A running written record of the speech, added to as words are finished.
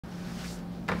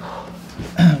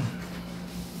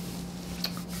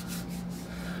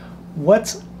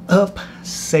What's up,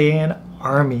 Saiyan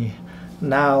Army?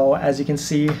 Now, as you can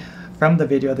see from the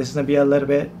video, this is going to be a little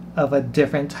bit of a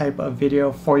different type of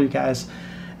video for you guys.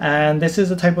 And this is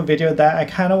the type of video that I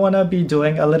kind of want to be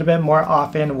doing a little bit more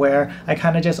often, where I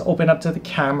kind of just open up to the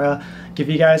camera, give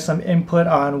you guys some input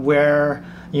on where,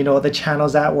 you know, the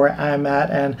channel's at, where I'm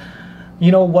at, and,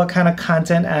 you know, what kind of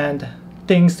content and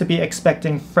things to be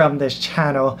expecting from this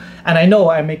channel. And I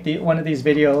know I make one of these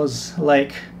videos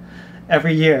like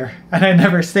every year and I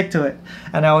never stick to it,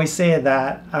 and I always say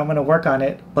that I'm gonna work on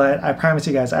it, but I promise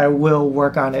you guys I will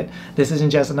work on it. This isn't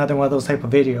just another one of those type of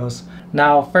videos.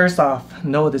 Now, first off,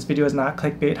 no, this video is not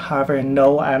clickbait. However,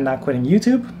 no, I am not quitting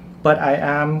YouTube, but I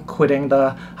am quitting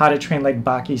the How to Train Like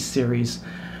Baki series.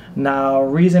 Now,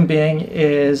 reason being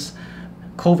is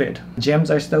COVID. Gyms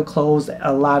are still closed.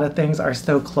 A lot of things are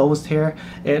still closed here.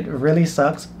 It really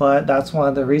sucks, but that's one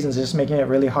of the reasons, just making it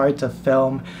really hard to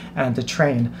film and to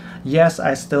train. Yes,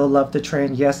 I still love to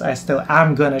train. Yes, I still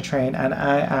am gonna train, and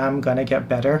I am gonna get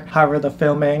better. However, the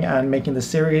filming and making the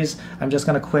series, I'm just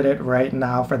gonna quit it right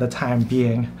now for the time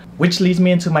being. Which leads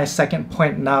me into my second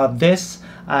point. Now, this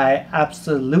I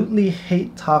absolutely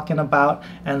hate talking about,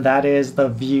 and that is the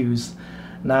views.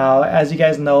 Now, as you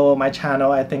guys know, my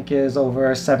channel I think is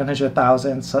over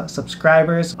 700,000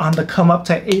 subscribers, on the come up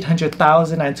to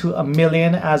 800,000 and to 1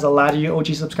 million, as a lot of you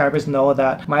OG subscribers know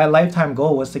that my lifetime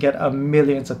goal was to get 1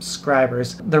 million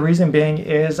subscribers. The reason being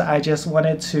is I just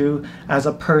wanted to, as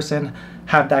a person,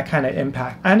 have that kind of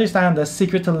impact. I understand the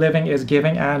secret to living is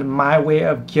giving, and my way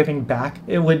of giving back,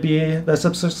 it would be the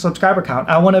subscriber count.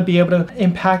 I want to be able to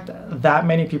impact that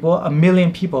many people, 1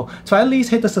 million people, to at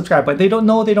least hit the subscribe button. They don't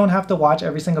know they don't have to watch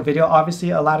every single video. Obviously,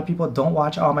 a lot of people don't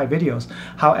watch all my videos.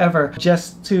 However,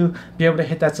 just to be able to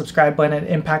hit that subscribe button and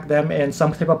impact them in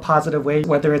some type of positive way,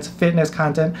 whether it's fitness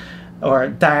content or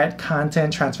diet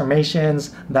content,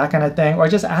 transformations, that kind of thing, or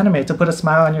just anime to put a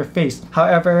smile on your face.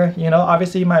 However, you know,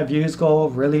 obviously my views go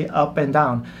really up and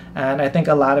down, and I think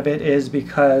a lot of it is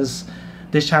because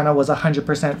this channel was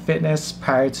 100% fitness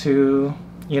prior to,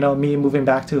 you know, me moving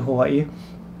back to Hawaii.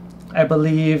 I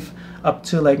believe up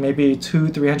to like maybe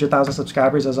 200,000-300,000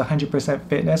 subscribers was 100%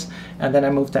 fitness, and then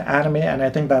I moved to anime, and I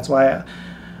think that's why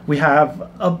we have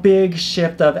a big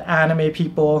shift of anime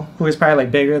people, who is probably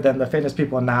like bigger than the fitness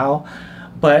people now.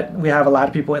 But we have a lot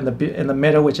of people in the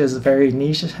middle, which is very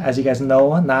niche. As you guys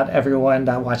know, not everyone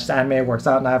that watches anime works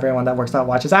out. Not everyone that works out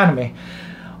watches anime.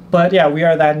 But yeah, we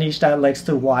are that niche that likes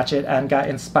to watch it and got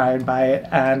inspired by it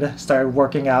and started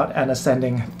working out and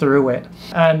ascending through it.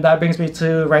 And that brings me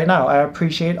to right now. I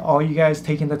appreciate all you guys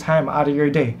taking the time out of your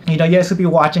day. You know, you guys could be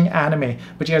watching anime,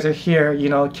 but you guys are here, you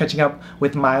know, catching up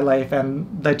with my life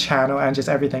and the channel and just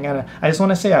everything. And I just want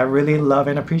to say I really love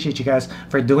and appreciate you guys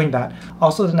for doing that.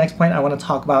 Also, the next point I want to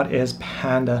talk about is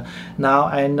Panda. Now,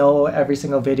 I know every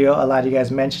single video, a lot of you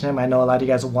guys mention him. I know a lot of you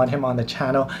guys want him on the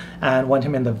channel and want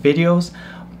him in the videos.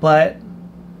 But,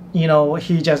 you know,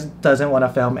 he just doesn't want to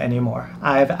film anymore.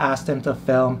 I've asked him to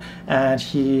film, and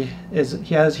he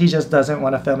just doesn't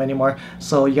want to film anymore.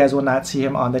 So you guys will not see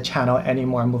him on the channel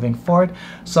anymore moving forward.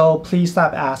 So please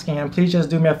stop asking, and please just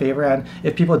do me a favor, and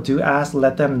if people do ask,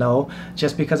 let them know,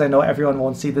 just because I know everyone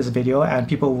won't see this video and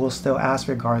people will still ask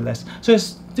regardless. So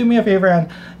just do me a favor and,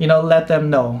 you know, let them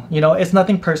know. You know, it's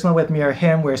nothing personal with me or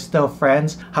him. We're still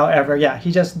friends. However, yeah, he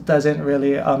just doesn't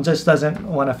really just doesn't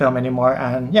want to film anymore,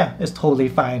 and yeah, it's totally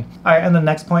fine. All right, and the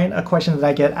next point, a question that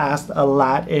I get asked a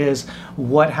lot is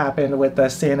what happened with the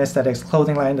Saiyan Aesthetics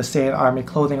clothing line, the Saiyan Army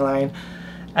clothing line.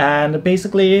 And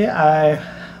basically I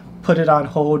put it on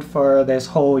hold for this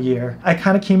whole year. I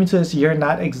kind of came into this year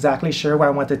not exactly sure where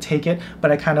I want to take it,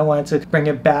 but I kind of wanted to bring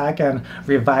it back and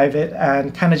revive it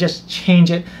and kind of just change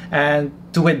it and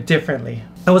do it differently.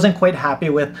 I wasn't quite happy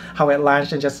with how it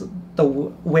launched and just the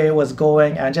way it was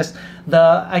going, and just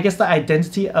I guess the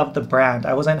identity of the brand.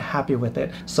 I wasn't happy with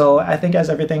it. So I think as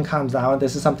everything calms down,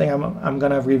 this is something I'm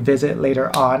gonna revisit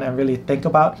later on and really think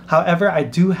about. However, I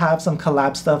do have some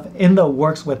collab stuff in the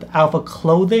works with Alpha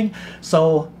Clothing,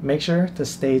 so make sure to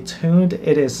stay tuned.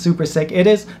 It is super sick. It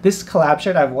is this collab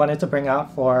shirt I've wanted to bring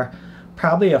out for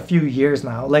probably a few years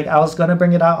now. Like, I was gonna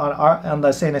bring it out on the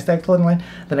Saiyan Aesthetic clothing line,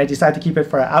 then I decided to keep it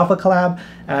for an Alpha collab,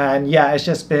 and yeah, it's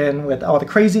just been, with all the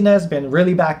craziness, been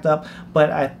really backed up, but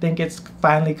I think it's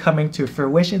finally coming to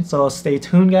fruition, so stay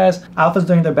tuned, guys. Alpha's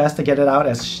doing their best to get it out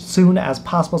as soon as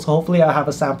possible, so hopefully I'll have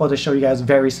a sample to show you guys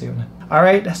very soon.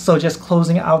 Alright, so just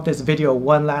closing out this video,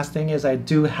 one last thing is I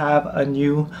do have a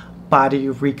new body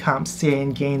recomp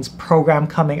Saiyan gains program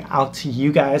coming out to you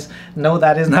guys. No,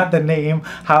 that is not the name.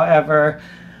 However,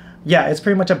 yeah, it's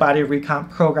pretty much a body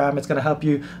recomp program. It's going to help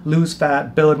you lose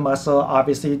fat, build muscle,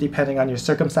 obviously depending on your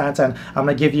circumstance. And I'm going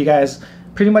to give you guys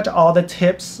pretty much all the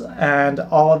tips and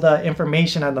all the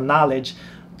information and the knowledge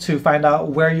to find out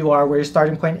where you are, where your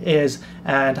starting point is,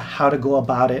 and how to go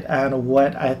about it, and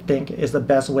what I think is the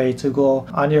best way to go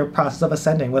on your process of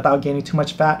ascending without gaining too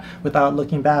much fat, without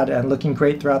looking bad, and looking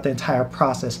great throughout the entire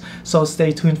process. So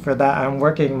stay tuned for that. I'm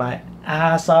working my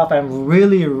ass off. I'm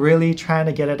really trying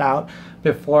to get it out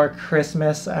before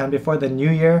Christmas and before the new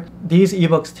year. These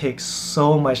ebooks take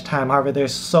so much time, however they're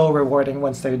so rewarding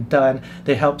once they're done.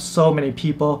 They help so many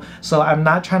people, so I'm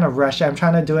not trying to rush it. I'm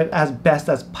trying to do it as best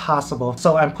as possible,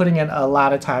 so I'm putting in a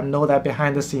lot of time. Know that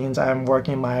behind the scenes I'm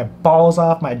working my balls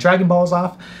off, my Dragon Balls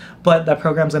off, but the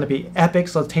program's going to be epic,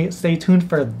 so stay tuned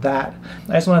for that.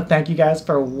 I just want to thank you guys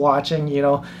for watching. You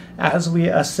know, as we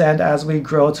ascend, as we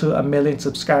grow to 1 million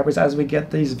subscribers, as we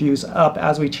get these views up,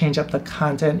 as we change up the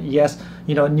content, yes,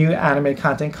 you know, new anime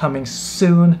content coming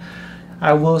soon.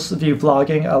 I will be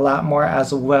vlogging a lot more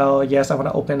as well. Yes, I want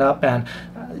to open up, and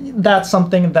that's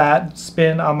something that's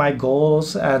been on my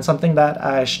goals and something that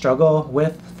I struggle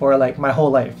with for like my whole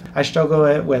life. I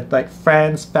struggle with like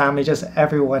friends, family, just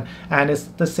everyone, and it's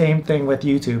the same thing with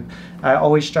YouTube. I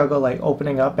always struggle like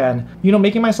opening up and, you know,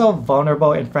 making myself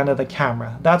vulnerable in front of the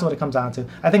camera. That's what it comes down to.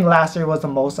 I think last year was the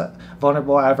most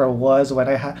vulnerable I ever was when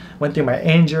I went through my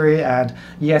injury, and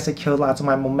yes, it killed lots of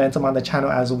my momentum on the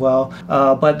channel as well.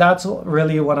 But that's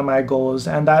really one of my goals,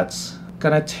 and that's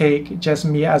gonna take just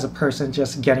me as a person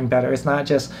just getting better. It's not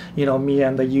just, you know, me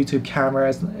and the YouTube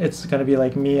camera. It's gonna be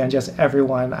like me and just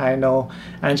everyone I know,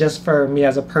 and just for me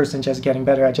as a person just getting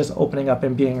better at just opening up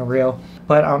and being real.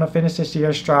 But I want to finish this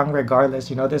year strong regardless.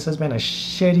 You know, this has been a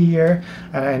shitty year,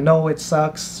 and I know it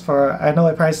sucks I know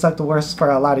it probably sucked the worst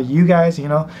for a lot of you guys, you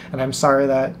know, and I'm sorry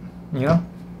that, you know,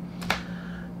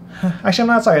 actually I'm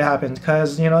not sorry it happened,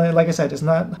 because, you know, like I said,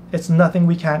 it's nothing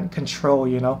we can't control,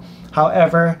 you know.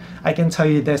 However, I can tell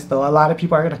you this though, a lot of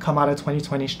people are going to come out of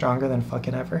 2020 stronger than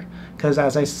fucking ever, because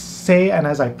as I say and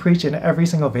as I preach in every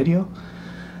single video,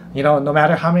 you know, no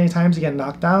matter how many times you get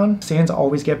knocked down, Saiyans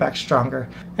always get back stronger.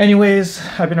 Anyways,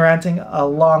 I've been ranting a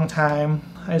long time.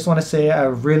 I just want to say I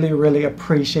really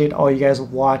appreciate all you guys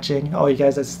watching, all you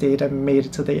guys that stayed and made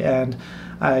it to the end.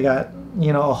 I got,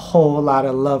 you know, a whole lot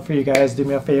of love for you guys. Do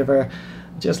me a favor,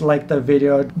 just like the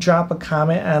video, drop a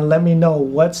comment, and let me know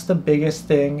what's the biggest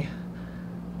thing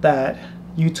that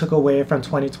you took away from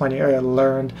 2020 or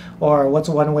learned, or what's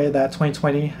one way that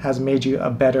 2020 has made you a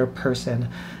better person.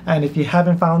 And if you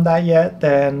haven't found that yet,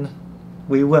 then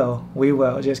we will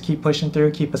just keep pushing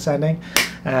through, keep ascending,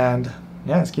 and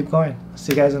yeah, let's keep going.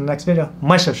 See you guys in the next video.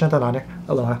 Much love,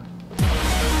 Aloha.